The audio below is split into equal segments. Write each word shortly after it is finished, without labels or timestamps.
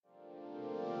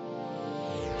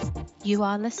You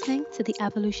are listening to the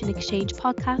Evolution Exchange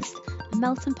podcast, a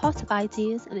melting pot of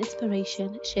ideas and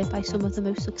inspiration shared by some of the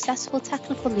most successful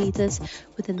technical leaders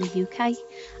within the UK.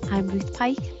 I'm Ruth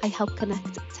Pike. I help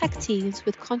connect tech teams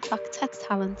with contract tech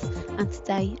talent, and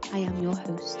today I am your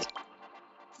host.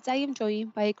 Today I'm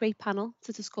joined by a great panel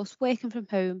to discuss working from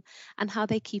home and how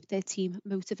they keep their team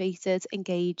motivated,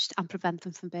 engaged, and prevent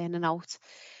them from burning out.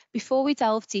 Before we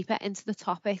delve deeper into the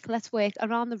topic, let's work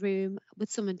around the room with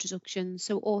some introductions.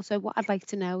 So also what I'd like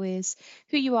to know is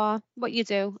who you are, what you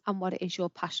do, and what it is you're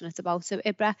passionate about. So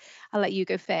Ibrar, I'll let you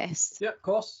go first. Yeah, of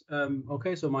course.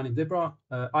 Okay, so my name's Ibrar.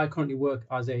 I currently work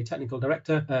as a technical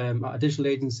director at a digital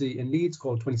agency in Leeds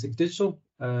called 26 Digital.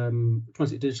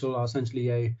 26 Digital are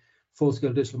essentially a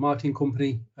full-scale digital marketing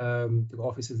company. They've got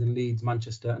offices in Leeds,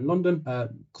 Manchester, and London.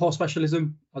 Core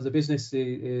specialism as a business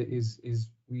is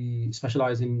we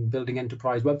specialize in building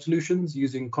enterprise web solutions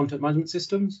using content management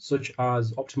systems such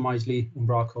as Optimizely,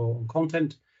 Umbraco, and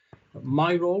Content.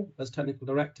 My role as technical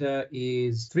director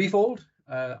is threefold.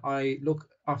 I look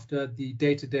after the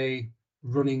day-to-day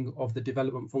running of the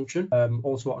development function,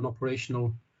 also at an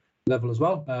operational level as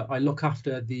well. I look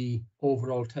after the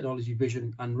overall technology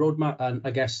vision and roadmap. And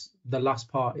I guess the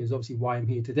last part is obviously why I'm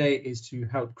here today, is to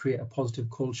help create a positive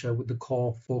culture, with the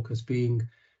core focus being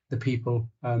the people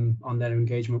and their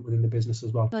engagement within the business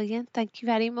as well. Brilliant. Thank you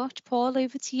very much. Paul,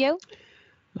 over to you.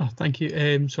 Oh, thank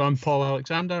you. So I'm Paul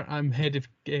Alexander. I'm head of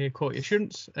quality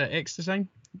assurance at XDesign.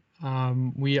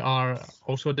 We are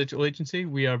also a digital agency.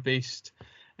 We are based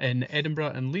in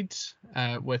Edinburgh and Leeds,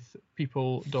 with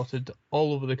people dotted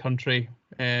all over the country,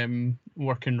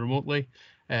 working remotely,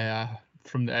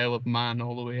 from the Isle of Man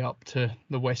all the way up to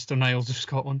the Western Isles of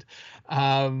Scotland.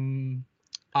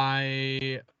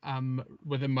 I am,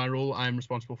 within my role, I'm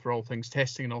responsible for all things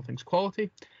testing and all things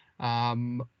quality.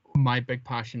 My big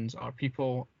passions are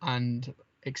people and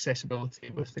accessibility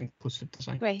with inclusive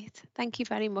design. Great, thank you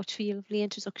very much for your lovely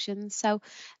introduction. So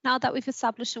now that we've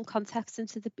established some context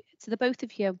into the both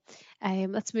of you,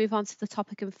 let's move on to the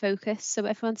topic and focus. So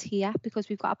everyone's here because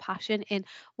we've got a passion in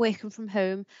working from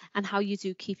home and how you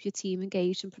do keep your team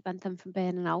engaged and prevent them from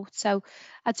burning out. So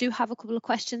I do have a couple of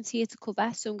questions here to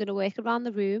cover, so I'm going to work around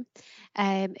the room.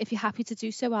 If you're happy to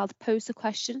do so, I'll pose the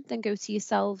question, then go to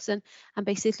yourselves and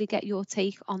basically get your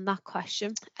take on that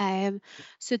question.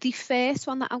 So the first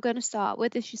one that I'm going to start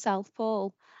with is yourself,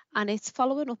 Paul, and it's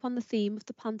following up on the theme of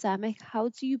the pandemic. How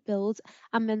do you build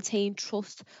and maintain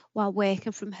trust while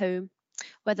working from home,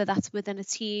 whether that's within a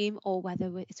team or whether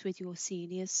it's with your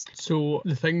seniors? So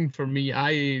the thing for me,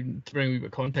 to bring a wee bit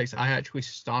of context, I actually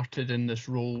started in this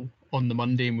role on the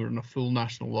Monday and we were in a full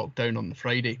national lockdown on the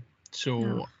Friday.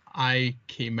 So I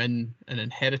came in and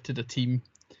inherited a team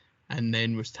and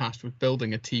then was tasked with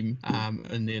building a team,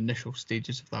 and the initial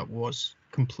stages of that was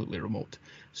completely remote.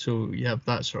 So you have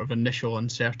that sort of initial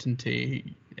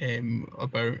uncertainty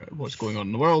about what's going on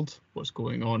in the world, what's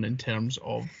going on in terms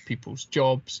of people's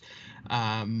jobs,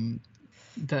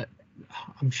 that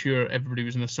I'm sure everybody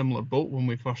was in a similar boat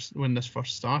when this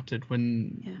first started,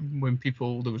 when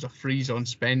people, there was a freeze on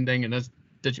spending, and as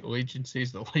digital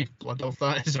agencies, the lifeblood of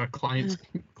that is our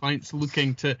clients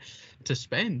looking to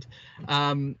spend.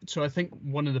 So I think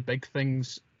one of the big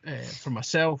things for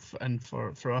myself and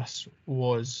for us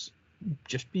was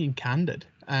just being candid,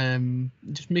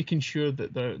 just making sure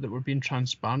that we're being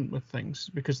transparent with things,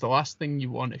 because the last thing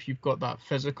you want if you've got that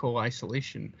physical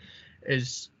isolation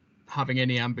is having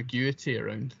any ambiguity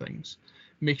around things,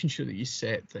 making sure that you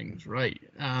set things right.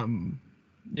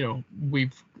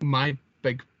 My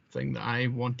big thing that I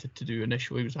wanted to do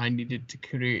initially was I needed to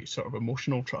create sort of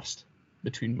emotional trust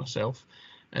between myself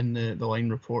and the line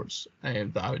reports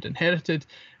that I had inherited,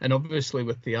 and obviously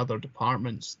with the other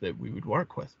departments that we would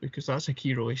work with, because that's a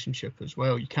key relationship as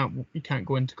well. You can't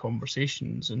go into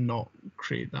conversations and not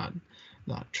create that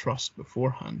trust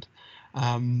beforehand.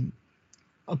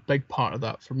 A big part of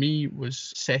that for me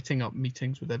was setting up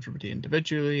meetings with everybody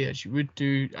individually, as you would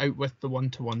do, out with the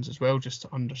one-to-ones as well, just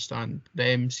to understand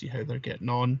them, see how they're getting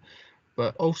on,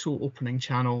 but also opening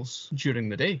channels during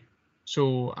the day.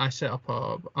 So I set up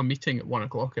a meeting at 1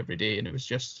 o'clock every day, and it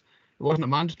wasn't a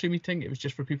mandatory meeting, it was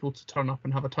just for people to turn up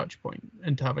and have a touch point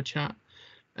and to have a chat.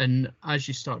 And as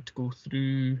you start to go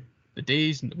through the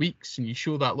days and the weeks, and you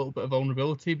show that little bit of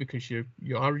vulnerability because you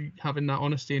are having that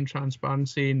honesty and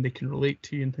transparency, and they can relate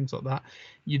to you and things like that,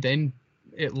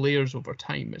 it layers over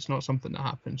time. It's not something that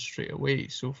happens straight away.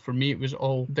 So for me, it was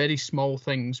all very small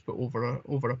things, but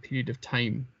over a period of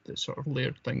time that sort of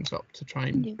layered things up to try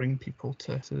and bring people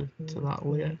to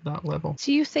that level.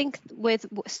 Do you think with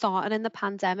starting in the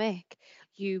pandemic,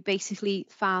 you basically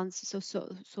found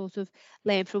sort of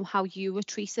learn from how you were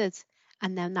treated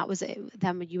And then that was it.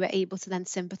 Then you were able to then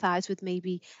sympathise with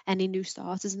maybe any new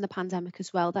starters in the pandemic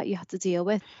as well that you had to deal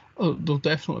with. Oh, there'll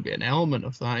definitely be an element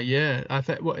of that. Yeah, I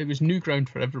think it was new ground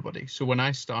for everybody. So when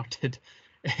I started,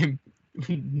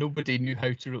 nobody knew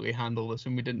how to really handle this,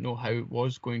 and we didn't know how it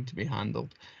was going to be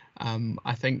handled.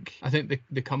 I think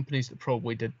the companies that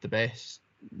probably did the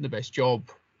best job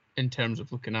in terms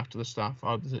of looking after the staff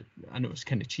I know it's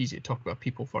kind of cheesy to talk about a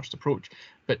people first approach,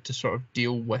 but to sort of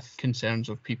deal with concerns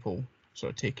of people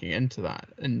sort of taking into that.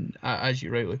 And as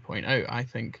you rightly point out, I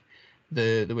think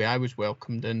the way I was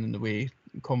welcomed in and the way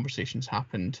conversations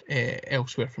happened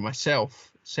elsewhere for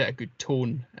myself set a good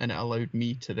tone, and it allowed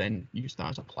me to then use that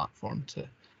as a platform to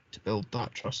build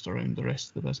that trust around the rest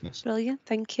of the business. Brilliant,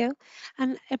 thank you.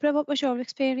 And Ibrar, what was your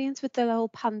experience with the whole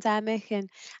pandemic, and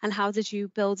how did you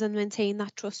build and maintain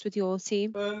that trust with your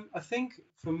team? I think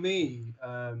for me,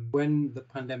 when the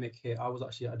pandemic hit, I was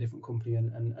actually at a different company,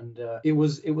 and it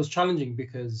was challenging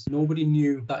because nobody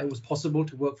knew that it was possible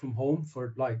to work from home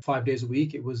for like 5 days a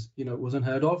week. It was it was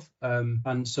unheard of,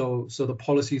 and so the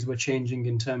policies were changing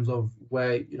in terms of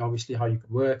where obviously how you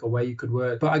could work or where you could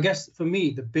work. But I guess for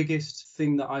me, the biggest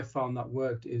thing that I found that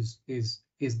worked is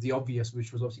the obvious,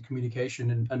 which was obviously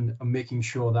communication and making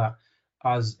sure that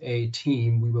as a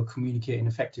team we were communicating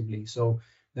effectively. So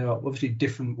there are obviously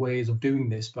different ways of doing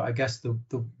this, but I guess the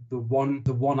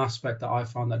one aspect that I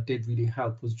found that did really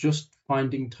help was just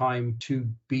finding time to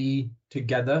be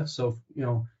together. So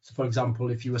so for example,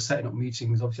 if you were setting up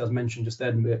meetings, obviously as mentioned just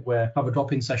then, where have a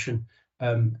drop-in session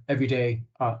every day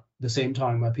at the same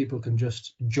time, where people can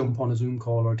just jump on a Zoom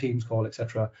call or a Teams call,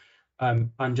 etc.,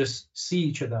 and just see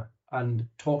each other and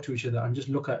talk to each other and just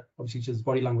look at obviously each other's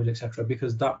body language, etc.,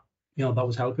 because that that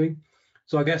was helping.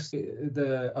 So I guess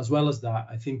as well as that,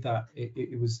 I think that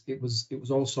it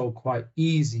was also quite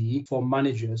easy for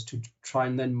managers to try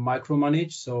and then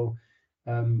micromanage. So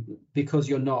because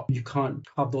you can't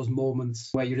have those moments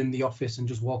where you're in the office and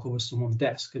just walk over to someone's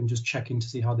desk and just check in to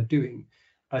see how they're doing.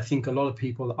 I think I found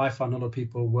a lot of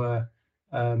people were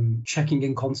checking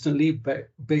in constantly, but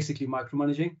basically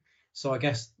micromanaging. So I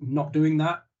guess not doing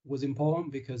that was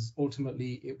important, because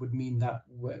ultimately it would mean that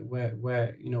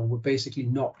we're basically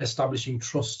not establishing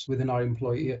trust within our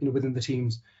employee, within the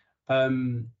teams.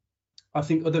 I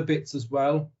think other bits as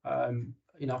well,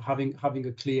 having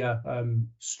a clear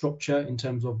structure in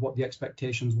terms of what the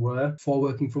expectations were for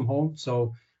working from home.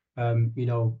 So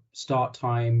start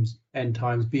times, end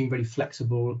times, being very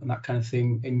flexible and that kind of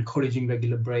thing, encouraging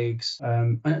regular breaks,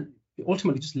 and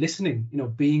ultimately just listening,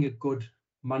 being a good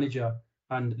manager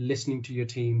and listening to your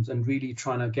teams and really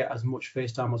trying to get as much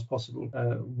face time as possible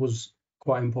was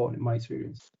quite important in my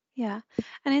experience. Yeah.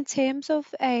 And in terms of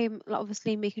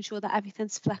obviously making sure that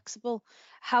everything's flexible,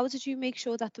 how did you make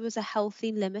sure that there was a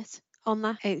healthy limit on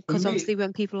that? Because obviously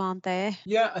when people aren't there.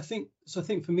 Yeah, I think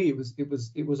for me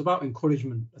it was about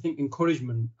encouragement. I think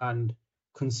encouragement and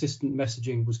consistent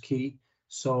messaging was key.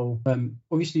 So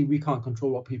obviously we can't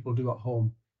control what people do at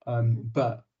home,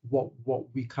 but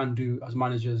what we can do as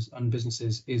managers and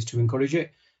businesses is to encourage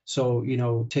it. So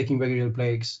taking regular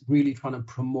breaks, really trying to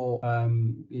promote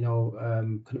kind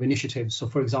of initiatives. So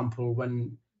for example,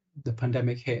 when the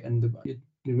pandemic hit and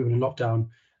we were in lockdown,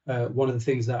 one of the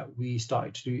things that we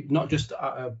started to do, not just at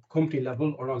a company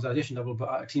level or organization level,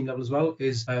 but at a team level as well,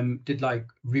 is did like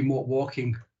remote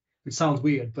walking. It sounds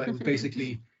weird, but it was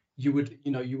basically you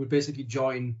would basically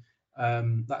join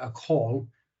like a call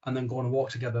and then go on a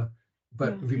walk together,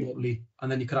 but remotely,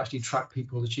 and then you could actually track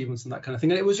people's achievements and that kind of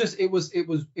thing. And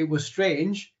it was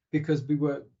strange because we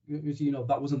were,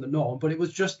 that wasn't the norm, but it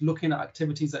was just looking at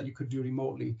activities that you could do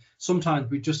remotely.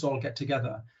 Sometimes we just all get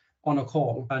together on a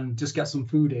call and just get some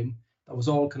food in that was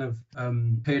all kind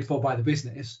of paid for by the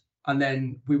business, and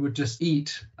then we would just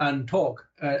eat and talk,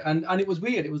 and it was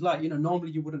weird. It was like,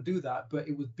 normally you wouldn't do that, but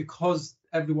it was because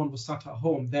everyone was sat at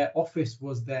home, their office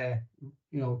was there,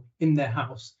 in their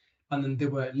house, and then they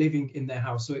were living in their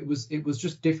house. So it was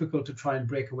just difficult to try and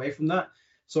break away from that.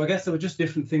 So I guess there were just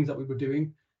different things that we were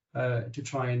doing to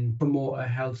try and promote a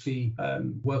healthy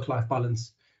work-life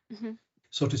balance,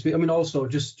 so to speak. I mean, also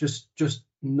just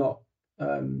not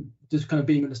just kind of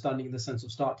being understanding in the sense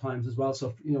of start times as well.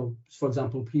 So, for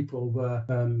example, people were,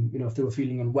 if they were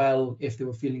feeling unwell, if they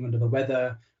were feeling under the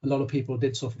weather, a lot of people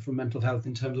did suffer from mental health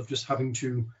in terms of just having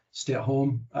to stay at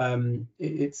home.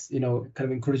 It's, kind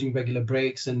of encouraging regular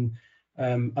breaks and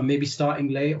maybe starting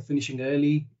late or finishing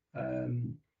early,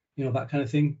 that kind of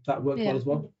thing. That worked well as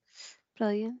well.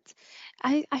 Brilliant.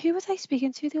 Who was I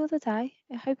speaking to the other day?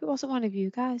 I hope it wasn't one of you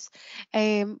guys.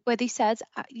 Where they said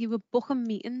you were booking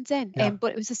meetings in, Yeah.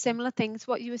 but it was a similar thing to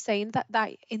what you were saying,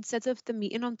 that instead of the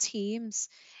meeting on Teams,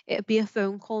 it'd be a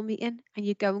phone call meeting and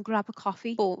you go and grab a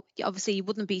coffee. But obviously you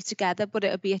wouldn't be together, but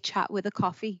it'd be a chat with a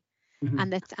coffee. Mhm.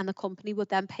 And the company would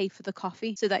then pay for the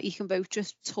coffee so that you can both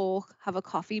just talk, have a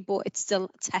coffee, but it's still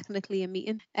technically a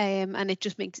meeting. And it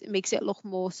just makes it look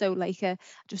more so like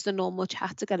just a normal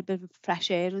chat to get a bit of fresh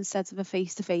air instead of a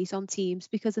face to face on Teams.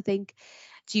 Because I think,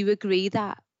 do you agree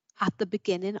that at the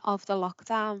beginning of the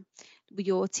lockdown with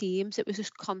your teams, it was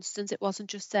just constant? It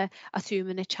wasn't just a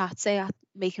 2-minute chat, say at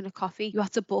making a coffee. You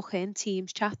had to book in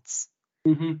Teams chats,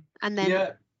 Mhm. and then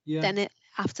Yeah. then it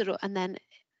after and then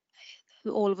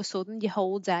all of a sudden your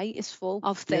whole day is full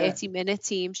of Yeah. 30-minute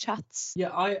Teams chats. Yeah,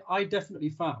 I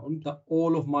definitely found that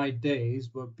all of my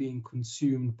days were being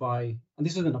consumed by, and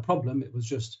this isn't a problem, it was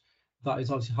just that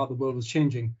is obviously how the world was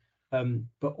changing.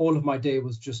 But all of my day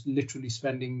was just literally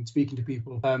speaking to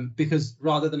people. Because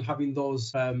rather than having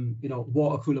those,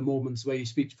 water cooler moments where you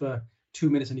speak for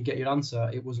 2 minutes and you get your answer,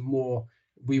 it was more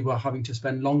we were having to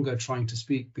spend longer trying to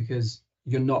speak because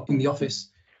you're not in the office.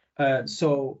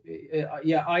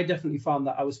 Yeah, I definitely found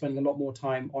that I was spending a lot more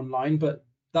time online, but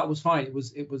that was fine. It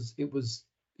was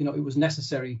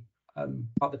necessary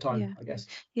at the time, I guess.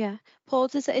 Yeah. Paul,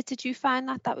 did you find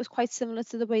that was quite similar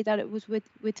to the way that it was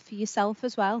with for yourself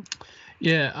as well?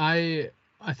 Yeah,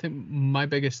 I think my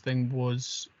biggest thing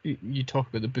was, you talk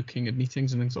about the booking of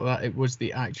meetings and things like that. It was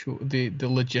the actual the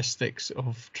logistics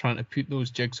of trying to put those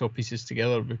jigsaw pieces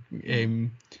together,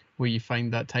 where you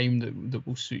find that time that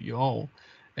will suit you all.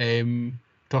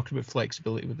 Talking about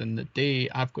flexibility within the day,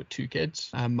 I've got 2 kids,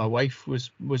 and my wife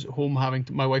was at home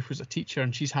my wife was a teacher,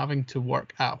 and she's having to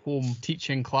work at home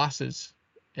teaching classes,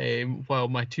 while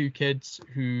my 2 kids,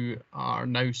 who are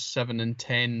now 7 and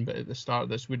 10, but at the start of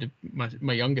this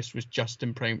my youngest was just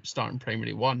in starting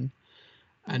primary 1,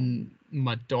 and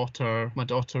my daughter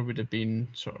would have been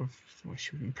she would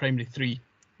have been primary 3.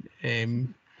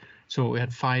 So we had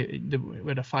a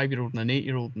 5-year-old and an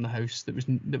 8-year-old in the house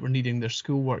that were needing their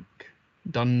schoolwork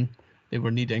done. They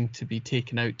were needing to be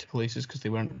taken out to places because they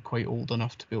weren't quite old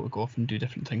enough to be able to go off and do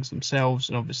different things themselves.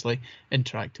 And obviously,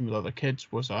 interacting with other kids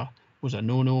was a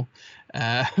no-no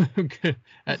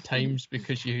at times,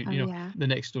 because the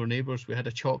next door neighbours, we had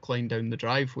a chalk line down the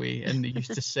driveway, and they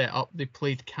used to they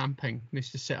played camping. They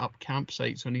used to set up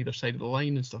campsites on either side of the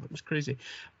line and stuff. It was crazy.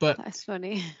 But that's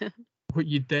funny. What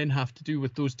you'd then have to do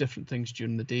with those different things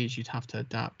during the days, you'd have to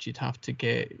adapt.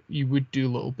 You would do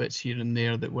little bits here and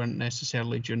there that weren't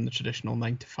necessarily during the traditional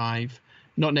 9 to 5.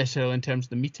 Not necessarily in terms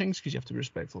of the meetings, because you have to be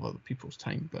respectful of other people's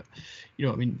time, but you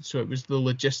know what I mean. So it was the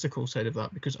logistical side of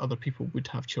that, because other people would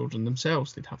have children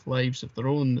themselves. They'd have lives of their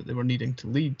own that they were needing to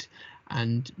lead,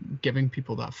 and giving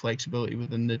people that flexibility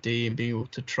within the day and being able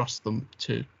to trust them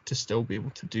to still be able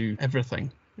to do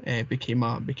everything became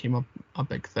a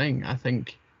big thing. I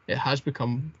think it has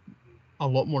become a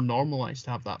lot more normalized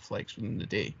to have that flex within the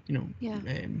day.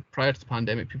 Prior to the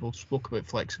pandemic, people spoke about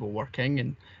flexible working,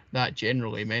 and that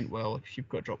generally meant, well, if you've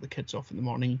got to drop the kids off in the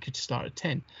morning, you could start at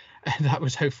 10. And that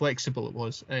was how flexible it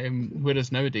was.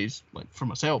 Whereas nowadays, like for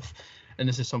myself, and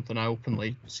this is something I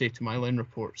openly say to my line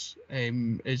reports,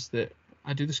 is that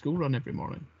I do the school run every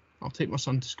morning. I'll take my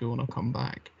son to school and I'll come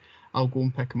back. I'll go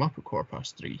and pick him up at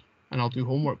 3:15. And I'll do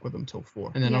homework with them till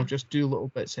 4, and then I'll just do little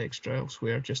bits extra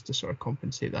elsewhere just to sort of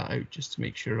compensate that out, just to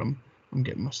make sure I'm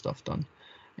getting my stuff done.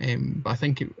 But I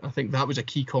think that was a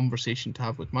key conversation to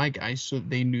have with my guys, so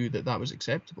they knew that was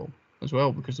acceptable as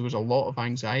well, because there was a lot of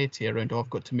anxiety around, I've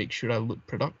got to make sure I look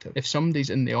productive. If somebody's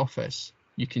in the office,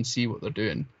 you can see what they're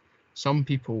doing. Some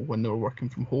people, when they were working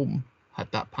from home,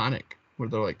 had that panic where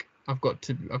they're like, I've got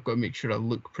to make sure I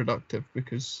look productive,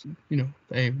 because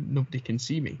nobody can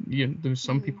see me. There was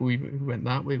some people who went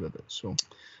that way with it. So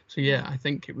yeah, I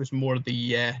think it was more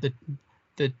the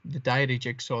diary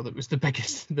jigsaw that was the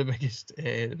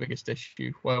biggest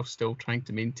issue, while still trying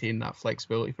to maintain that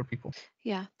flexibility for people.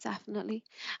 Yeah, definitely.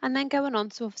 And then going on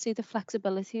to obviously the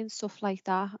flexibility and stuff like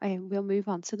that, we'll move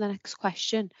on to the next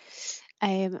question.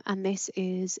 And this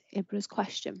is Ibrar's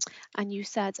question. And you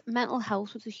said mental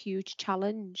health was a huge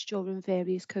challenge during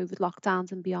various COVID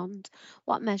lockdowns and beyond.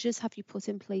 What measures have you put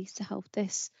in place to help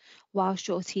this whilst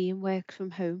your team works from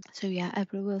home? So yeah,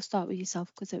 Ibrar, we'll start with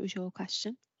yourself because it was your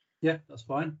question. Yeah, that's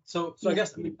fine. So I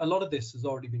guess a lot of this has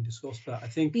already been discussed, but I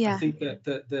think that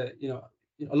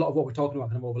a lot of what we're talking about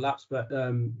kind of overlaps. But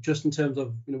just in terms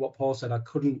of what Paul said, I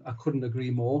couldn't agree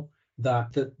more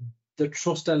that the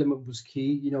trust element was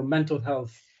key. Mental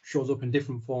health shows up in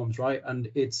different forms, right?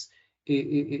 And it's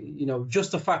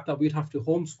just the fact that we'd have to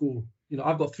homeschool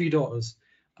I've got 3 daughters,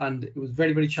 and it was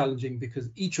very, very challenging because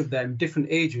each of them, different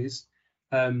ages,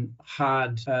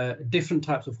 had different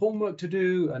types of homework to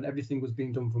do, and everything was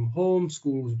being done from home.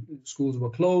 Schools were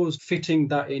closed. Fitting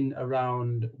that in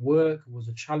around work was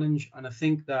a challenge, and I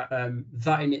think that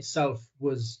that in itself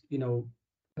was,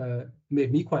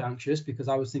 made me quite anxious, because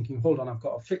I was thinking, hold on, I've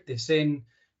got to fit this in.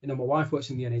 My wife works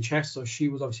in the NHS, so she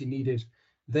was obviously needed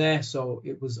there, so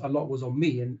a lot was on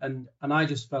me, and I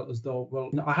just felt as though,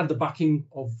 well, I had the backing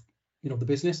of the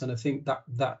business, and I think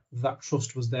that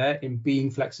trust was there in being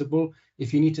flexible.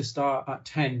 If you need to start at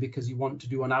 10 because you want to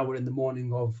do an hour in the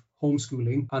morning of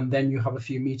homeschooling, and then you have a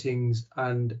few meetings,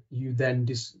 and you then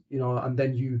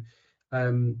do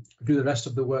the rest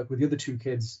of the work with the other 2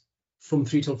 kids from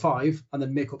 3 till 5, and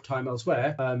then make up time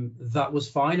elsewhere, that was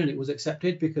fine, and it was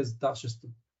accepted, because that's just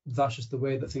the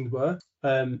way that things were.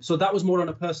 So that was more on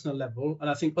a personal level, and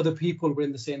I think other people were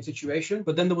in the same situation.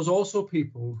 But then there was also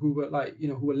people who were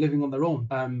who were living on their own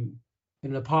in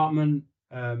an apartment,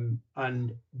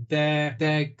 and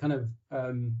their kind of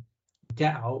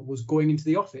get out was going into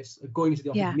the office,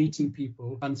 meeting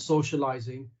people and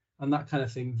socializing and that kind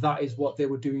of thing. That is what they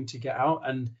were doing to get out,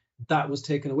 and that was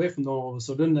taken away from them all of a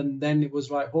sudden. And then it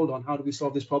was like, hold on, how do we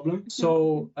solve this problem?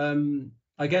 So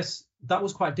I guess that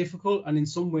was quite difficult, and in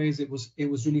some ways it was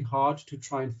really hard to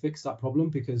try and fix that problem,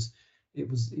 because it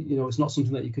was it's not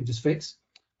something that you could just fix.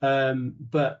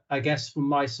 But I guess from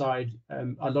my side,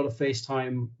 a lot of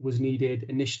FaceTime was needed.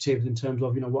 Initiatives in terms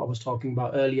of what I was talking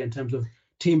about earlier, in terms of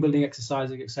team building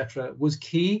exercises, etc., was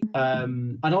key.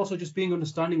 And also just being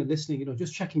understanding and listening,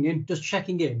 just checking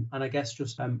in, and I guess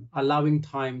just allowing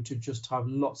time to just have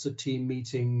lots of team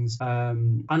meetings,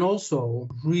 and also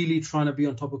really trying to be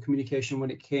on top of communication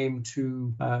when it came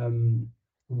to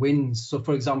wins. So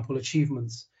for example,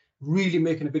 achievements, really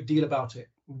making a big deal about it.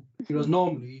 Because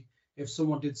normally if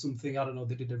someone did something, I don't know,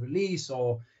 they did a release,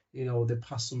 or they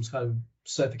passed some kind of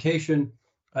certification,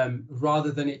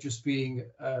 rather than it just being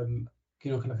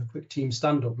kind of a quick team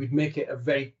stand-up, we'd make it a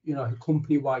very a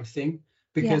company-wide thing,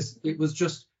 because it was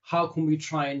just, how can we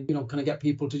try and kind of get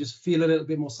people to just feel a little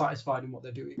bit more satisfied in what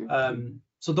they're doing.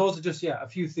 So those are just a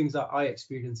few things that I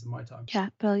experienced in my time. Yeah,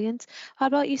 brilliant. How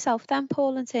about yourself then,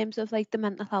 Paul, in terms of like the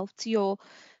mental health to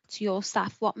your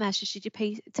staff? What measures did you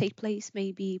take place,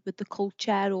 maybe with the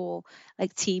culture or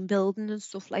like team building and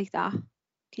stuff like that?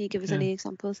 Can you give us any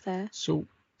examples there? So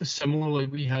similarly,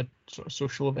 we had sort of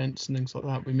social events and things like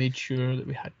that. We made sure that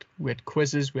we had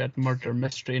quizzes, we had murder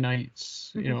mystery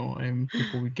nights.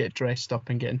 People would get dressed up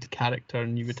and get into character,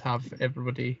 and you would have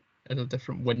everybody in a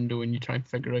different window, and you try and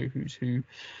figure out who's who.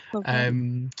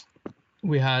 Okay.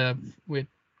 We had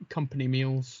company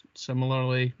meals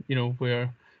similarly,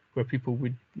 where people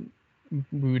would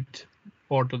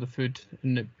order the food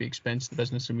and it'd be expense to the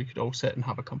business, and we could all sit and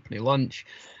have a company lunch.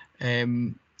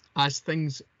 As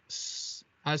things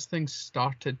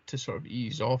started to sort of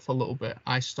ease off a little bit,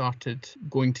 I started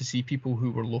going to see people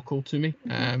who were local to me.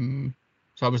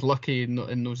 So I was lucky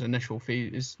in those initial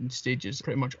stages.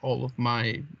 Pretty much all of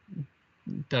my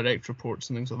direct reports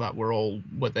and things like that were all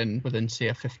within say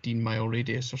a 15-mile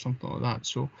radius or something like that.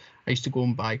 So I used to go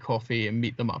and buy coffee and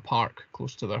meet them at a park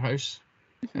close to their house,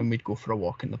 and we'd go for a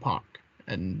walk in the park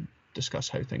and discuss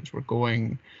how things were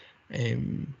going.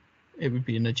 It would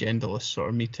be an agendaless sort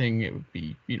of meeting. It would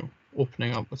be,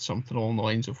 opening up with something along the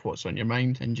lines of what's on your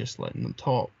mind, and just letting them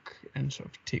talk and sort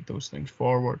of take those things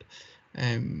forward.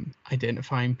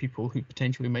 Identifying people who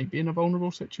potentially might be in a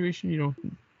vulnerable situation,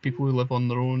 people who live on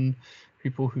their own,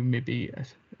 people who maybe,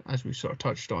 as we sort of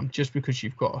touched on, just because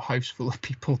you've got a house full of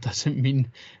people doesn't mean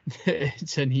that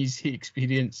it's an easy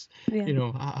experience.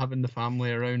 Having the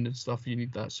family around and stuff, you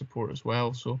need that support as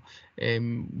well. So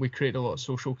we created a lot of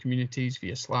social communities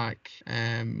via Slack.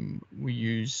 We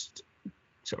used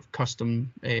sort of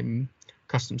custom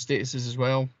statuses as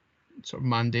well, sort of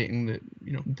mandating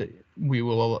that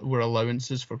were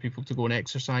allowances for people to go and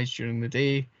exercise during the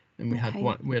day. And we had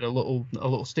a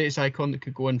little status icon that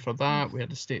could go in for that. We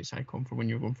had a status icon for when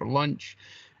you were going for lunch,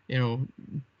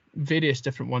 various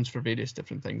different ones for various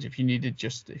different things. If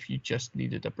you just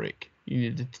needed a break, you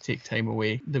needed to take time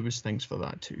away, there was things for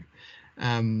that too.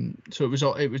 So it was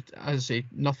as I say,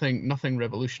 nothing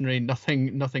revolutionary,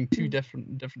 nothing too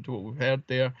different to what we've heard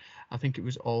there. I think it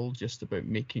was all just about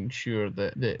making sure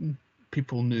that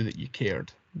people knew that you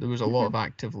cared. There was a lot of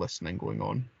active listening going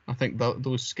on. I think that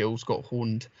those skills got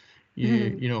honed.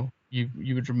 You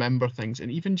would remember things,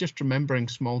 and even just remembering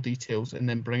small details and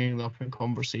then bringing them up in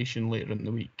conversation later in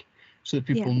the week, so that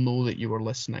people know that you were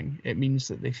listening. It means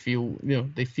that they feel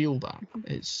that.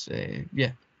 It's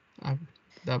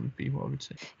That would be what I would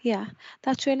say. Yeah,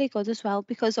 that's really good as well,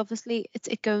 because obviously it's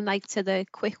it going like to the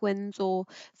quick wins, or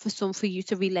for you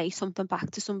to relay something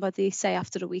back to somebody, say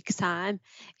after a week's time.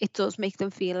 It does make them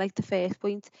feel like the first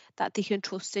point that they can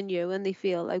trust in you, and they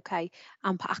feel okay,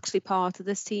 I'm actually part of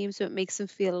this team, so it makes them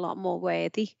feel a lot more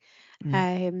worthy.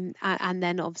 And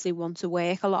then obviously want to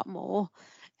work a lot more.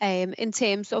 In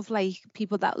terms of like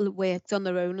people that worked on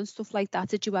their own and stuff like that,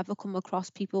 did you ever come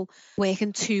across people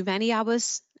working too many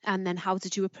hours? And then how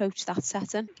did you approach that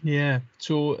setting? Yeah,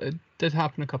 so it did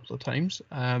happen a couple of times.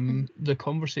 The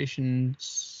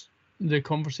conversations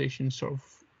sort of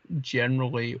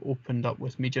generally opened up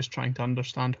with me just trying to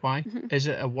understand why. Is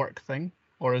it a work thing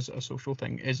or is it a social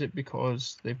thing? Is it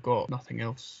because they've got nothing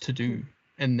else to do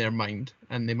in their mind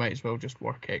and they might as well just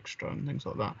work extra and things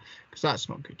like that? Because that's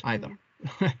not good either.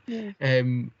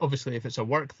 Obviously, if it's a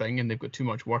work thing and they've got too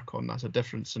much work on, that's a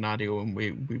different scenario, and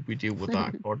we deal with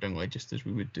that accordingly, just as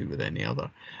we would do with any other.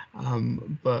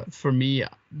 But for me,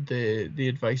 the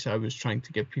advice I was trying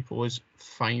to give people is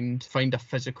find a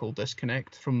physical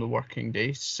disconnect from the working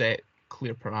day, set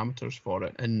clear parameters for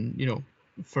it. And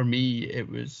for me, it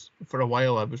was, for a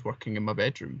while I was working in my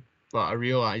bedroom. But I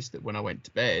realised that when I went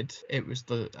to bed, it was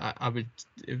I would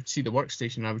see the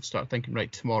workstation and I would start thinking, right,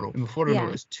 tomorrow. And before I know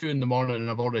it, it's 2 a.m. and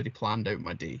I've already planned out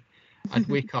my day. I'd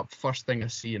wake up, first thing I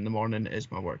see in the morning is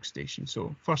my workstation.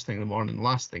 So first thing in the morning,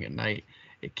 last thing at night,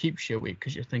 it keeps you awake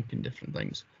because you're thinking different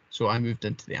things. So I moved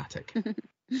into the attic.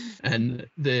 And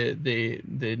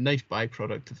the nice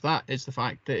byproduct of that is the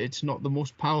fact that it's not the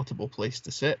most palatable place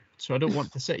to sit. So I don't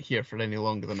want to sit here for any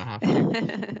longer than I have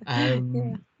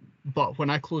to. But when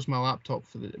I close my laptop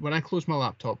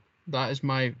that's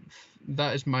me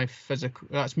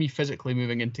physically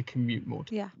moving into commute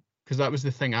mode. Yeah. Because that was the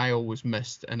thing I always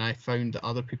missed, and I found that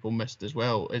other people missed as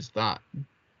well, is that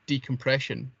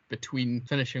decompression between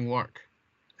finishing work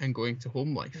and going to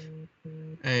home life.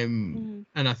 And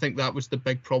I think that was the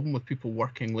big problem with people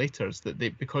working later, is that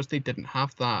because they didn't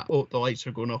have that, the lights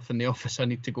are going off in the office, I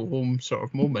need to go home sort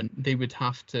of moment, they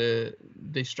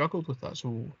struggled with that.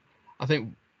 So I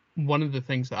think one of the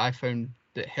things that I found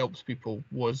that helps people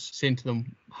was saying to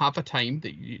them, have a time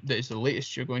that is the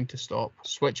latest you're going to stop,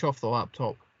 switch off the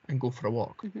laptop and go for a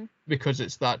walk. Because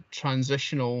it's that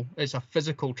it's a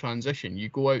physical transition. You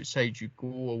go outside, you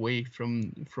go away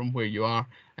from where you are,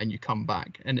 and you come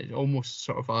back, and it's almost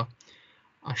sort of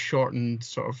a shortened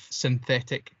sort of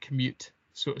synthetic commute,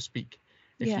 so to speak.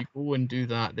 If you go and do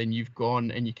that, then you've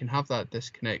gone and you can have that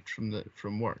disconnect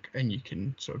from work, and you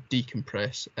can sort of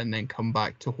decompress and then come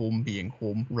back to home being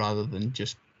home rather than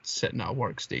just sitting at a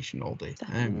workstation all day.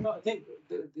 I think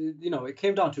it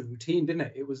came down to routine, didn't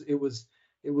it?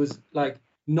 It was like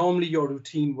normally your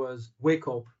routine was wake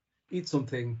up, eat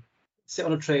something, sit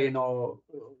on a train or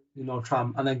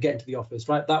tram, and then get into the office,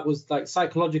 right? That was like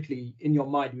psychologically in your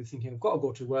mind, you were thinking, I've got to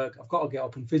go to work, I've got to get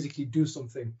up and physically do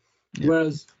something.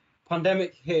 Whereas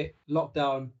pandemic hit,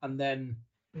 lockdown, and then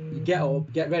you get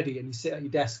up, get ready, and you sit at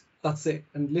your desk. That's it.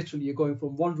 And literally you're going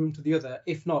from one room to the other.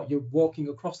 If not, you're walking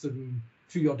across the room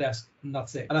to your desk, and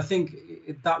that's it. And I think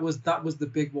that was the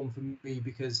big one for me,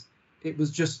 because it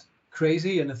was just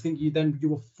crazy. And I think you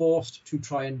were forced to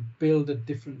try and build a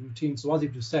different routine. So as you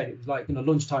just said, it was like,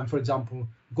 lunchtime, for example,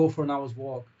 go for an hour's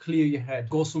walk, clear your head,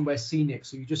 go somewhere scenic,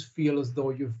 so you just feel as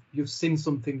though you've seen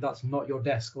something that's not your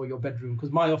desk or your bedroom.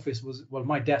 Because my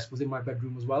desk was in my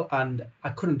bedroom as well, and I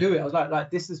couldn't do it. I was like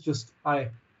this is just, I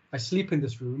sleep in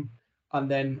this room, and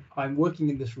then I'm working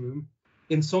in this room.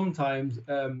 Sometimes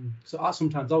I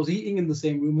was eating in the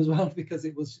same room as well, because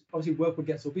it was obviously work would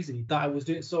get so busy that I was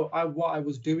doing. So what I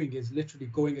was doing is literally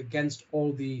going against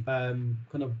all the kind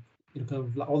of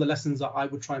all the lessons that I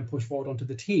would try and push forward onto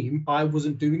the team. I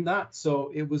wasn't doing that,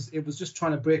 so it was just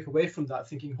trying to break away from that,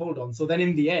 thinking, hold on. So then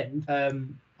in the end,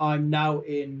 I'm now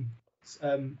in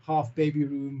half baby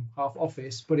room, half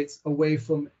office, but it's away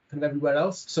from kind of everywhere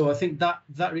else. So I think that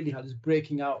really had is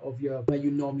breaking out of where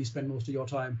you normally spend most of your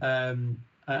time,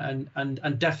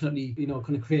 and definitely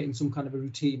kind of creating some kind of a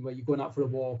routine where you're going out for a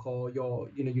walk, or you're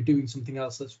doing something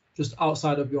else that's just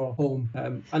outside of your home.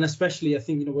 And especially I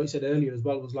think what you said earlier as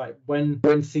well was like when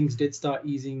things did start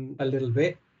easing a little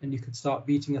bit, and you could start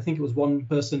meeting. I think it was one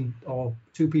person or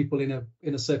two people in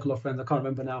a circle of friends, I can't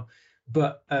remember now.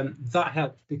 But that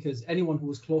helped, because anyone who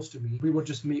was close to me, we would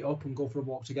just meet up and go for a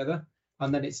walk together.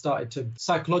 And then it started to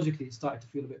feel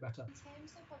a bit better. In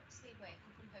terms of obviously working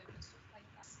from home and stuff like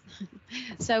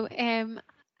that. So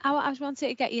I just wanted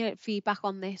to get your feedback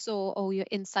on this, or your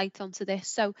insight onto this.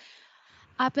 So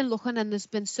I've been looking, and there's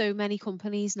been so many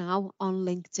companies now on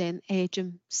LinkedIn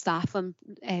urging staff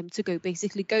to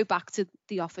go back to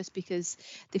the office because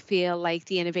they feel like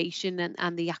the innovation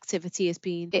and the activity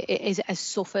has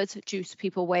suffered due to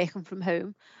people working from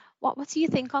home. What do you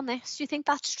think on this? Do you think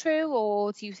that's true,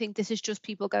 or do you think this is just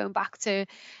people going back to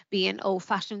being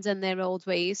old-fashioned in their old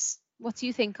ways? What do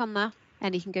you think on that?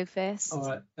 And you can go first. All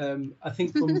right. I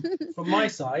think from my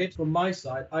side,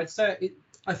 I'd say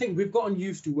I think we've gotten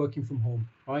used to working from home,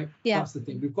 right? Yeah. That's the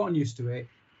thing. We've gotten used to it,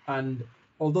 and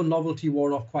although novelty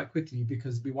wore off quite quickly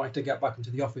because we wanted to get back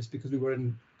into the office because we were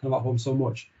in kind of at home so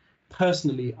much.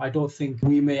 Personally, I don't think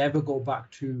we may ever go back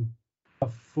to a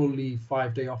fully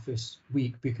 5-day office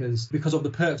week because of the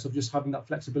perks of just having that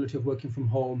flexibility of working from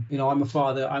home. You know, I'm a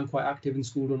father, I'm quite active in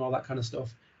school and all that kind of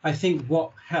stuff. I think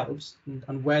what helps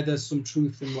and where there's some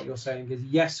truth in what you're saying is,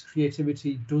 yes,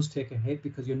 creativity does take a hit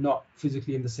because you're not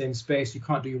physically in the same space. You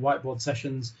can't do your whiteboard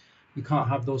sessions. You can't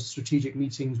have those strategic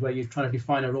meetings where you're trying to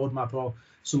define a roadmap or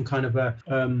some kind of a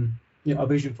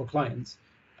vision for clients.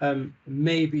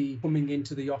 Maybe coming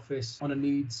into the office on a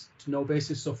needs to know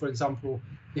basis. So, for example,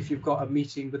 if you've got a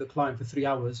meeting with a client for 3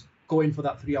 hours, go in for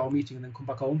that 3-hour meeting and then come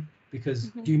back home. Because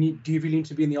do you really need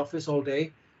to be in the office all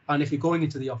day? And if you're going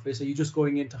into the office, are you just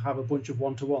going in to have a bunch of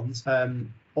one-to-ones,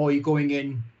 or are you going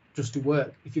in just to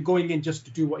work? If you're going in just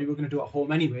to do what you were going to do at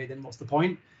home anyway, then what's the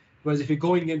point? Whereas if you're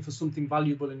going in for something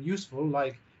valuable and useful,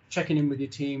 like checking in with your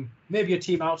team, maybe a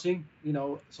team outing, you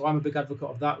know, so I'm a big advocate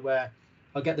of that, where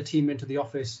I'll get the team into the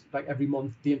office like every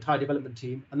month, the entire development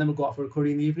team, and then we'll go out for a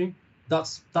curry in the evening.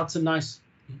 That's a nice,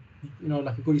 you know,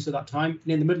 like a good use of that time.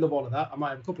 And in the middle of all of that, I might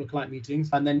have a couple of client meetings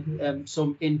and then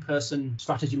some in-person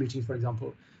strategy meetings, for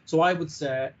example. So I would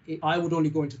say I would only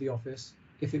go into the office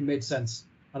if it made sense,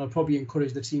 and I'd probably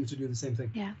encourage the team to do the same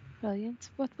thing. Yeah, brilliant.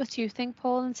 What do you think,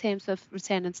 Paul, in terms of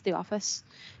returning to the office?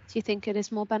 Do you think it is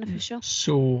more beneficial?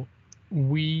 So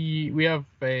we've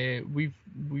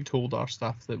told our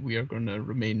staff that we are going to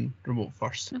remain remote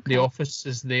first. Okay. The office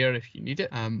is there if you need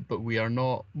it, but we're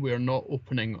not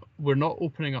opening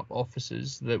up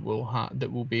offices that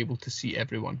will be able to see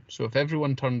everyone. So if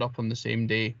everyone turned up on the same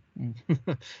day,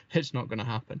 it's not going to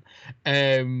happen.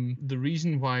 The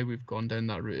reason why we've gone down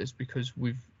that route is because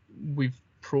we've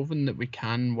proven that we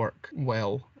can work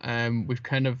well. We've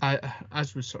kind of,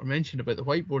 as we sort of mentioned about the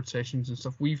whiteboard sessions and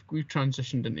stuff, we've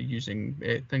transitioned into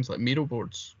using things like Miro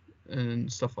boards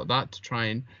and stuff like that to try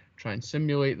and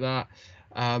simulate that.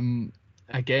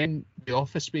 Again, the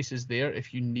office space is there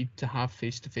if you need to have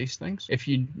face-to-face things. If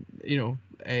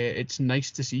it's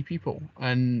nice to see people,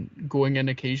 and going in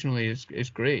occasionally is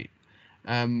great.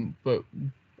 But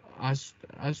as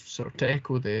sort of to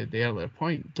echo the earlier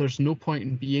point, there's no point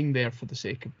in being there for the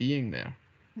sake of being there,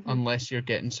 unless you're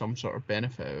getting some sort of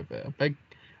benefit out of it.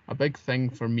 A big thing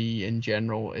for me in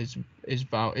general is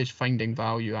finding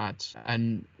value adds.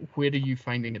 And where are you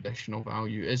finding additional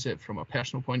value? Is it from a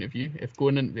personal point of view? If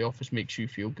going into the office makes you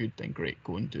feel good, then great,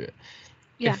 go and do it.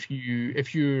 Yeah.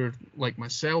 If you're like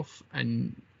myself,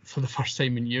 and for the first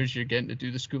time in years you're getting to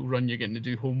do the school run, you're getting to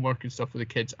do homework and stuff with the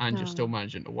kids, and you're still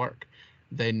managing to work,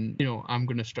 then I'm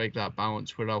going to strike that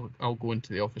balance where I'll go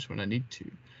into the office when I need to.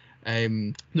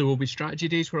 There will be strategy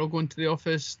days where I'll go into the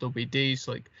office. There'll be days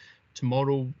like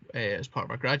tomorrow, as part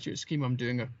of our graduate scheme, I'm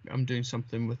doing a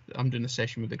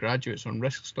session with the graduates on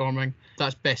risk storming.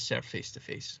 That's best served face to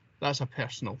face. That's a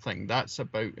personal thing. That's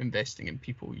about investing in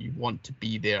people. You want to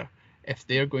be there. If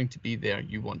they're going to be there,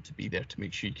 you want to be there to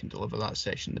make sure you can deliver that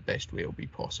session the best way it'll be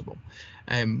possible.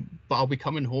 But I'll be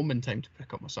coming home in time to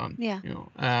pick up my son. Yeah.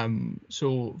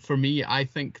 So for me, I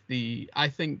think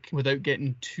without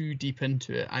getting too deep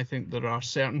into it, I think there are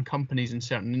certain companies in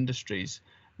certain industries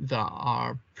that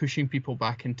are pushing people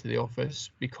back into the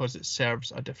office because it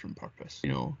serves a different purpose.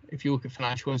 If you look at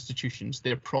financial institutions,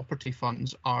 their property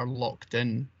funds are locked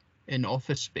in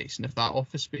office space, and if that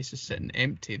office space is sitting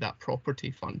empty, that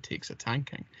property fund takes a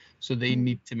tanking. So they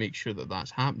need to make sure that that's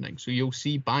happening. So you'll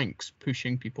see banks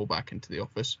pushing people back into the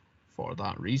office for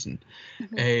that reason.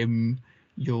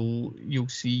 You'll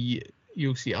see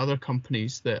other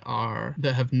companies that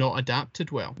have not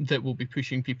adapted well, that will be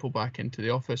pushing people back into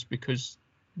the office because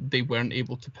they weren't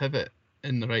able to pivot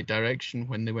in the right direction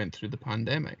when they went through the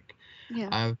pandemic.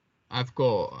 Yeah. I've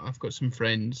got some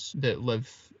friends that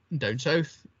live down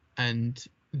south, and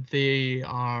they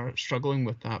are struggling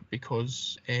with that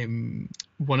because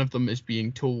one of them is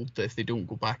being told that if they don't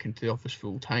go back into the office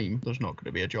full time, there's not going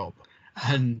to be a job.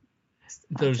 And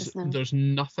there's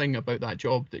nothing about that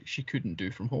job that she couldn't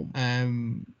do from home.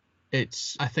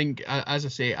 I think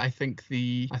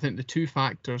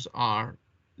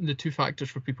the two factors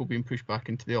for people being pushed back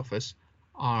into the office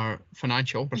are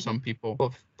financial for some people.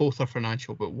 Both are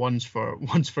financial, but one's for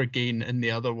gain and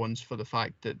the other one's for the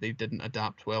fact that they didn't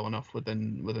adapt well enough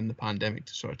within the pandemic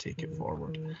to sort of take it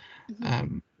forward.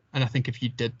 And I think if you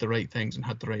did the right things and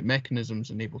had the right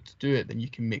mechanisms and able to do it, then you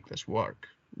can make this work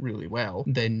really well.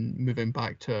 Then moving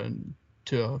back to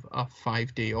a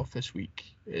 5-day office week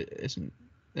isn't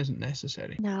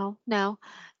necessary. No.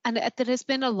 And there has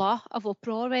been a lot of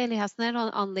uproar, really, hasn't there,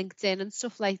 on LinkedIn and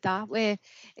stuff like that, where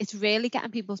it's really getting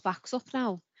people's backs up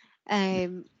now.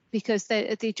 Because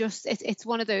they just, it's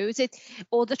one of those,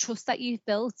 all the trust that you've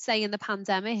built, say, in the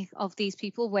pandemic of these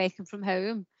people working from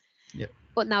home. Yep.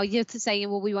 But now you're saying,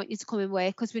 well, we want you to come and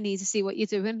work because we need to see what you're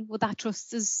doing. Well, that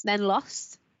trust is then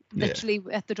lost. Literally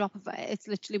at the drop of it's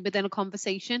literally within a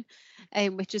conversation,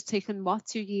 which has taken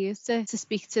 2 years to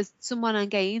speak to someone and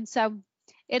gain. So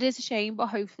it is a shame, but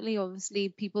hopefully, obviously,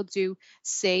 people do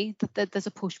see that there's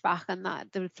a pushback and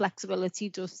that the flexibility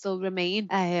does still remain.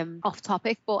 Off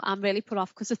topic, but I'm really put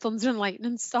off because the thunder and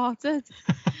lightning started,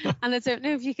 and I don't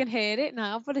know if you can hear it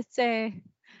now, but it's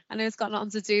I know it's got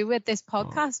nothing to do with this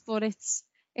podcast, but it's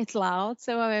loud,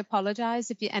 so I apologise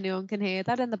if anyone can hear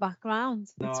that in the background.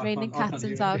 No, it's raining cats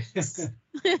and dogs.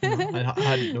 I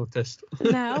hadn't noticed.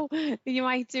 No, you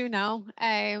might do now.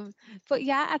 But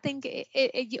yeah, I think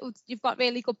you've got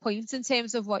really good points in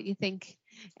terms of what you think,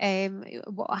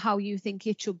 how you think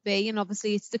it should be, and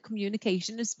obviously it's the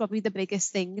communication is probably the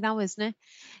biggest thing now, isn't it?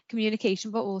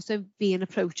 Communication, but also being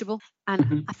approachable.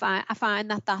 And I find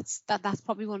that's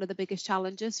probably one of the biggest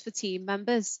challenges for team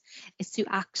members is to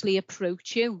actually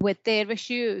approach you with their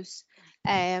issues.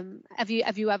 Have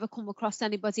you ever come across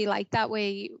anybody like that where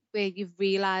you've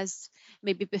realised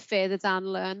maybe a bit further down the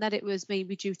line that it was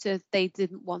maybe due to they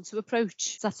didn't want to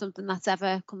approach? Is that something that's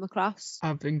ever come across?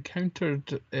 I've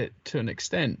encountered it to an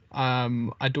extent.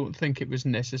 I don't think it was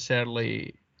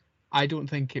necessarily. I don't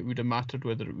think it would have mattered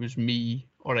whether it was me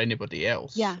or anybody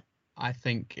else. Yeah. I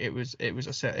think it was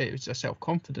a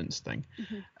self-confidence thing.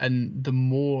 And the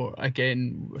more,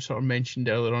 again, we sort of mentioned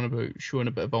earlier on about showing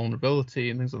a bit of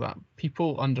vulnerability and things like that,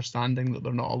 people understanding that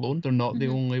they're not alone, they're not the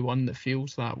only one that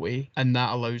feels that way, and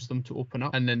that allows them to open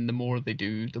up. And then the more they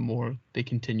do, the more they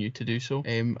continue to do so.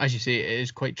 As you say, it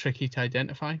is quite tricky to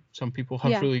identify. Some people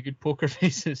have really good poker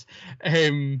faces,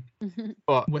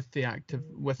 but with the active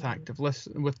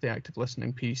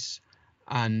listening piece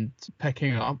and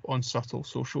picking up on subtle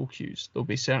social cues, there'll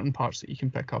be certain parts that you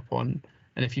can pick up on,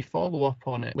 and if you follow up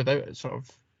on it without sort of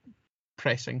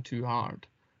pressing too hard,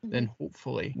 then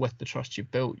hopefully with the trust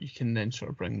you've built, you can then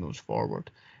sort of bring those forward.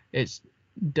 It's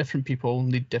different people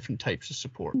need different types of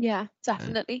support. Yeah,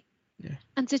 definitely.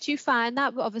 And did you find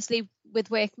that obviously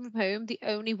with working from home, the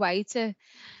only way to,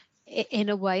 in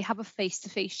a way, have a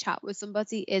face-to-face chat with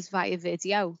somebody is via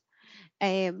video?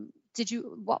 Did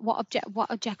you what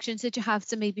objections did you have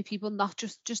to maybe people not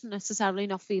just necessarily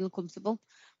not feeling comfortable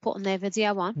putting their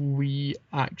video on? We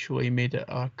actually made it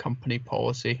a company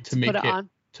policy to make it on,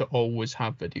 to always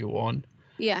have video on.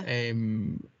 Yeah.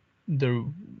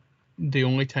 The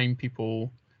only time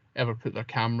people ever put their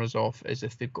cameras off is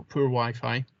if they've got poor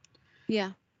Wi-Fi.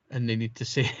 Yeah. And they need to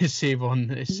save on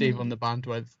the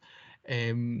bandwidth.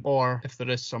 Or if there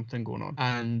is something going on.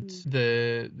 And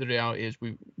the reality is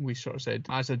we sort of said,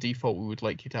 as a default, we would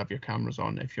like you to have your cameras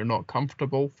on. If you're not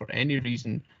comfortable for any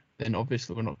reason, then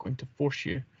obviously we're not going to force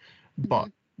you. But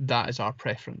that is our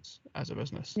preference as a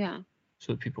business. Yeah.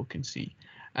 So that people can see.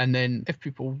 And then if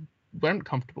people weren't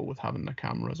comfortable with having their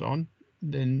cameras on,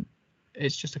 then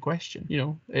it's just a question.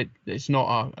 It's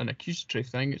not an accusatory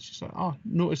thing. It's just like,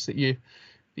 notice that you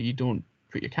don't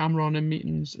put your camera on in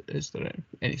meetings. Is there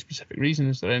any specific reason?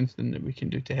 Is there anything that we can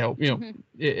do to help?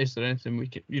 Is there anything we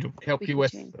can help you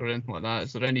with or anything like that?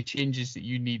 Is there any changes that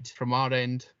you need from our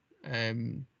end?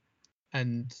 And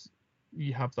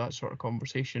you have that sort of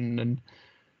conversation, and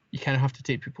you kind of have to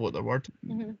take people at their word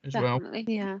as definitely.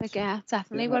 well. Yeah,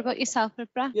 definitely. What about yourself,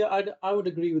 Ibrar? Yeah, I would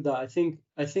agree with that. I think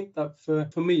that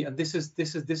for me, and this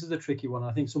is a tricky one.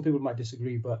 I think some people might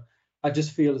disagree, but I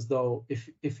just feel as though if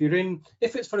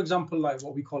it's, for example, like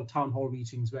what we call town hall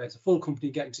meetings, where it's a full company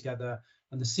getting together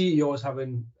and the CEO is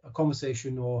having a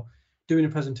conversation or doing a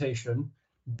presentation,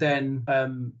 then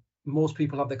most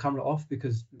people have their camera off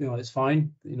because it's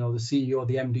fine. The CEO,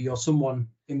 the MD, or someone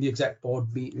in the exec board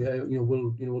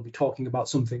will be talking about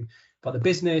something, about the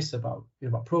business, about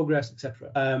progress,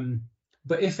 etc.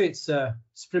 But if it's a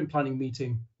sprint planning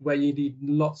meeting where you need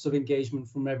lots of engagement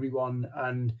from everyone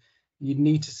and you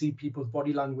need to see people's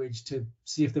body language to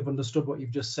see if they've understood what you've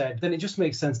just said, then it just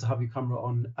makes sense to have your camera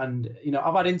on. And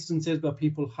I've had instances where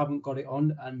people haven't got it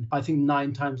on, and I think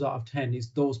 9 times out of 10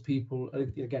 is those people.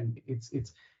 Again,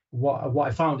 it's what I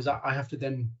found is that I have to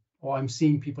then or I'm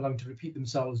seeing people having to repeat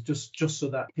themselves just so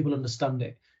that people understand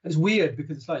it. And it's weird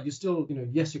because it's like you're still,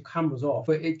 yes, your camera's off,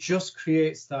 but it just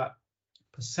creates that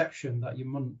perception that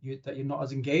you're not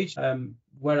as engaged.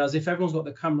 Whereas if everyone's got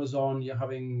the cameras on, you're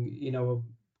having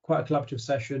quite a collaborative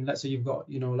session. Let's say you've got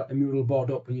like a mural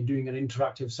board up and you're doing an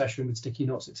interactive session with sticky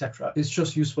notes, etc. It's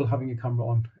just useful having your camera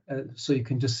on so you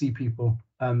can just see people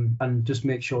and just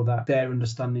make sure that they're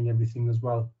understanding everything as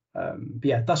well. But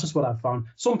yeah, that's just what I've found.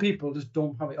 Some people just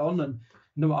don't have it on, and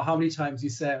no matter how many times you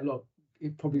say, look,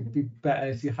 it'd probably be better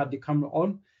if you had your camera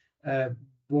on,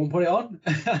 won't put it on.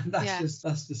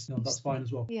 That's fine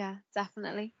as well. Yeah,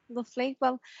 definitely. Lovely.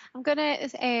 Well, I'm gonna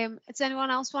does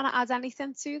anyone else want to add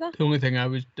anything to that? The only thing I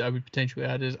would potentially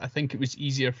add is I think it was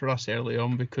easier for us early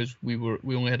on because we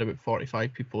only had about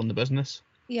 45 people in the business.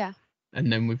 Yeah. And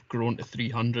then we've grown to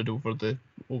 300 over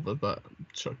that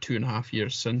sort of 2.5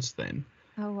 years since then.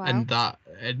 Oh wow.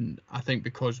 And I think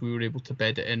because we were able to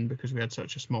bed it in because we had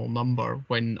such a small number,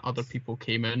 when other people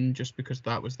came in, just because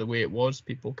that was the way it was,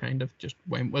 people kind of just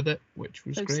went with it, which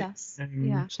was great.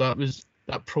 Yeah. So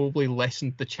that probably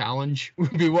lessened the challenge,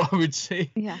 would be what I would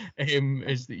say. Yeah.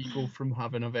 Is that you go from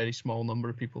having a very small number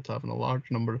of people to having a large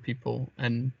number of people,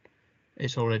 and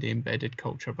it's already embedded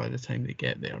culture by the time they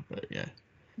get there. But yeah.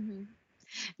 Mm-hmm.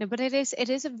 No, but it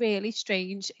is a really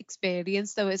strange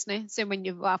experience though, isn't it? So when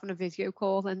you're having a video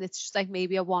call and it's just like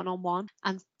maybe a one-on-one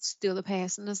and the other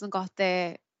person hasn't got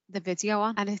the video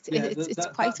on, and it's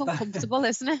quite uncomfortable,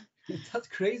 isn't it? That's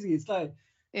crazy. It's like,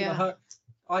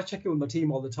 I check it with my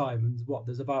team all the time, and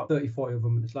there's about 30-40 of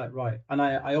them, and it's like, right. And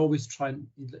I always try and,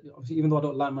 obviously, even though I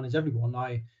don't line manage everyone,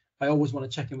 I always want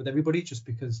to check in with everybody just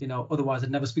because, otherwise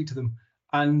I'd never speak to them.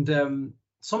 And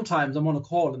sometimes I'm on a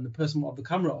call and the person won't have the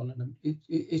camera on, and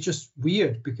it's just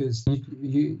weird because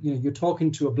you're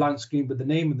talking to a blank screen with the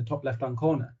name in the top left-hand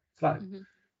corner. It's like,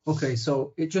 okay,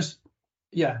 so it just,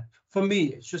 for me,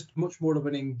 it's just much more of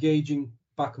an engaging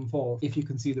back and forth if you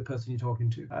can see the person you're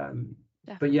talking to.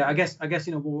 But yeah, I guess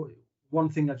one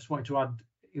thing I just wanted to add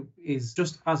is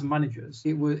just as managers,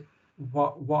 it was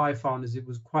what I found is it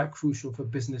was quite crucial for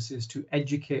businesses to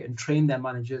educate and train their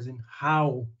managers in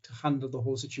how to handle the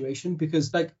whole situation,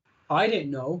 because I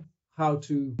didn't know how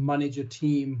to manage a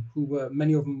team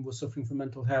many of them were suffering from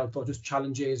mental health or just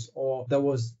challenges, or there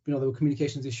were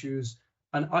communications issues,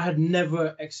 and I had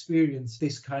never experienced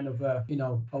this kind of a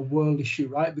world issue,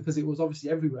 right? Because it was obviously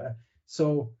everywhere.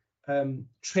 So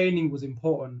training was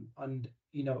important, and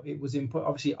it was important.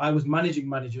 Obviously I was managing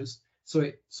managers,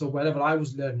 so wherever I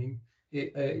was learning,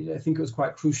 I think it was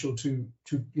quite crucial to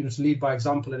lead by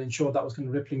example and ensure that was kind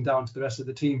of rippling down to the rest of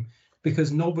the team,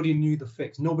 because nobody knew the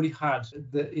fix. Nobody had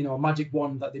a magic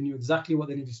wand that they knew exactly what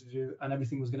they needed to do and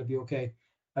everything was going to be okay.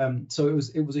 So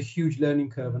it was a huge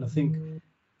learning curve, and I think,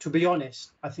 to be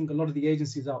honest, I think a lot of the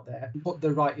agencies out there put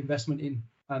the right investment in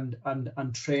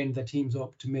and train their teams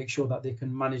up to make sure that they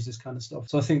can manage this kind of stuff.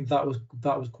 So I think that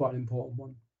was quite an important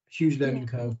one. Huge learning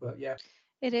curve, but yeah.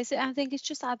 It is. I think it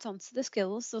just adds on to the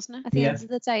skills, doesn't it? At the end of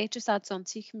the day, it just adds on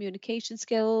to your communication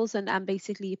skills and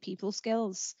basically your people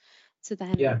skills to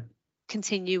then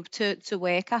continue to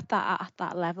work at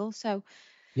that level. So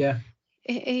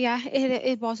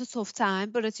it was a tough time,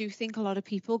 but I do think a lot of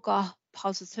people got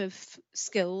positive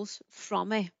skills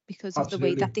from it because of the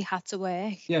way that they had to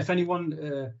work. Yeah, if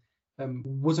anyone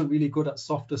wasn't really good at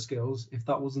softer skills, if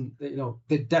that wasn't,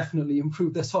 they definitely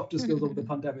improved their softer skills over the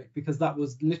pandemic, because that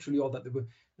was literally all that they were,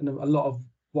 and a lot of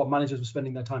what managers were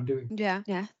spending their time doing. Yeah,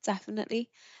 definitely.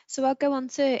 So I'll go on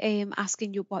to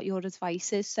asking you what your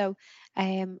advice is. So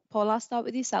Paul, I'll start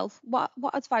with yourself. What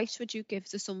advice would you give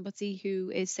to somebody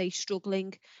who is, say,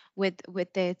 struggling with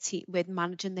their team, with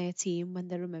managing their team when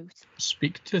they're remote?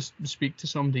 Speak to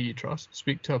somebody you trust.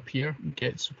 Speak to a peer.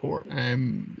 Get support.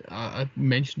 I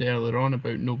mentioned earlier on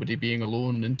about nobody being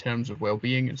alone in terms of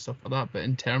well-being and stuff like that, but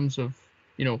in terms of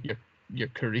your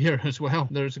career as well,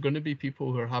 there's going to be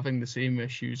people who are having the same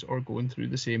issues or going through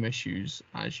the same issues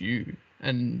as you,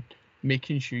 and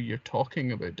making sure you're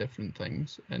talking about different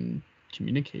things and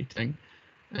communicating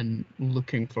and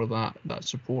looking for that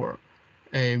support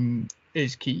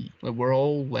is key. Like, we're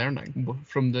all learning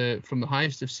from the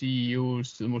highest of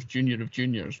CEOs to the most junior of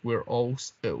juniors. We're all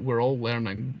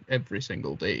learning every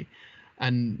single day,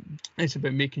 and it's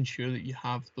about making sure that you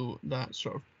have that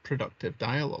sort of productive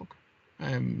dialogue.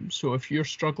 So if you're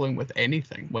struggling with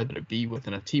anything, whether it be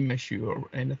within a team issue or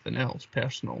anything else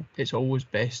personal, it's always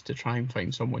best to try and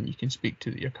find someone you can speak to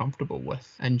that you're comfortable with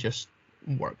and just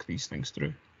work these things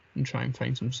through and try and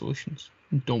find some solutions.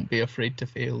 Don't be afraid to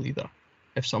fail either.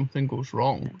 If something goes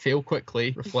wrong, fail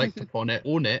quickly, reflect upon it,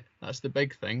 own it. That's the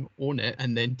big thing. Own it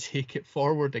and then take it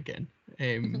forward again.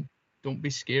 Don't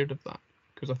be scared of that,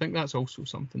 because I think that's also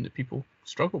something that people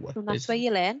struggle with. And that's where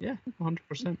you learn. Yeah,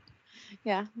 100%.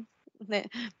 Yeah,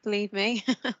 believe me.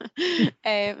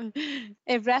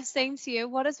 Ibrar, same to you.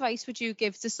 What advice would you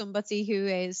give to somebody who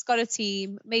has got a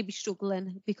team, maybe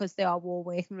struggling because they are all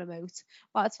working remote?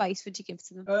 What advice would you give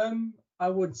to them? I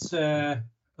would say,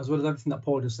 as well as everything that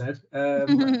Paul just said,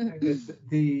 I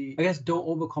guess don't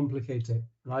overcomplicate it,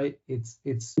 right? It's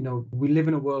we live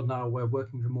in a world now where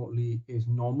working remotely is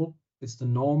normal. It's the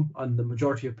norm, and the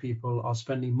majority of people are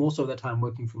spending most of their time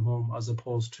working from home as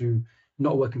opposed to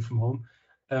not working from home.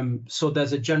 So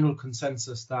there's a general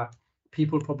consensus that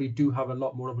people probably do have a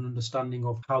lot more of an understanding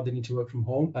of how they need to work from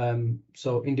home.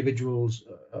 So individuals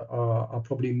are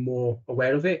probably more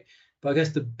aware of it. But I guess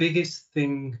the biggest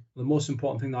thing, the most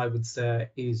important thing that I would say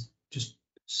is just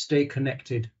stay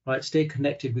connected, right? Stay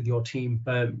connected with your team.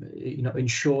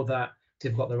 Ensure that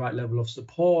they've got the right level of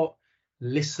support.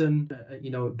 Listen,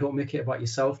 don't make it about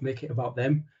yourself, make it about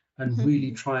them, and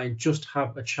really try and just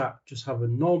have a chat, just have a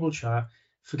normal chat.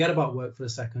 Forget about work for a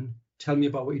second. Tell me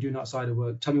about what you're doing outside of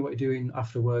work. Tell me what you're doing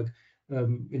after work.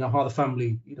 How the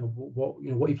family, what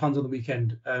your plans on the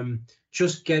weekend.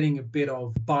 Just getting a bit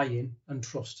of buy-in and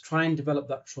trust. Try and develop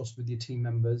that trust with your team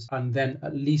members, and then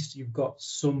at least you've got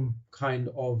some kind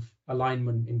of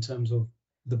alignment in terms of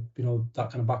that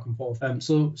kind of back and forth.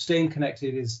 So staying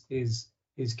connected is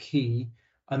key,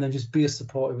 and then just be as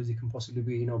supportive as you can possibly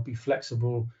be. Be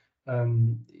flexible.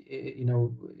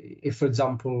 If for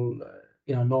example,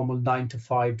 normal 9 to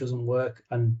 5 doesn't work,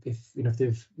 and if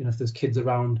there's kids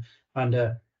around and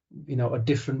a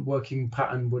different working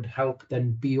pattern would help,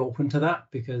 then be open to that,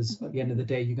 because at the end of the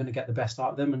day you're going to get the best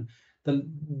out of them. And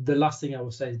the last thing I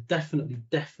would say is definitely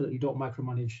don't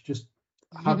micromanage. Just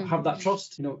have that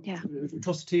trust,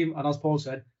 trust the team, and as Paul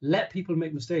said, let people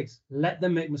make mistakes, let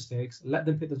them make mistakes, let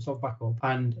them pick themselves back up,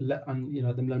 and let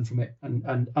them learn from it,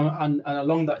 and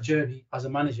along that journey as a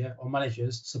manager or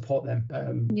managers, support them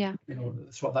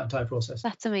throughout that entire process.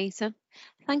 That's amazing.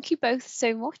 Thank you both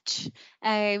so much.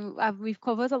 We've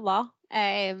covered a lot.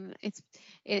 It's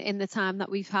in the time that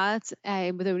we've had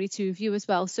with only two of you as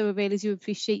well, so I really do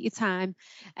appreciate your time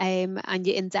and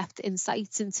your in-depth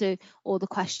insights into all the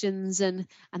questions and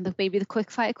maybe the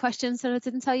quick fire questions that I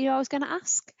didn't tell you I was going to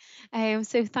ask.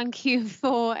 So thank you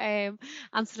for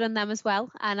answering them as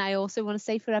well. And I also want to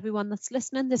say, for everyone that's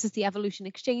listening, this is the Evolution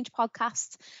Exchange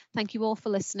podcast. Thank you all for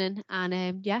listening,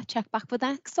 and check back for the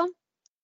next one.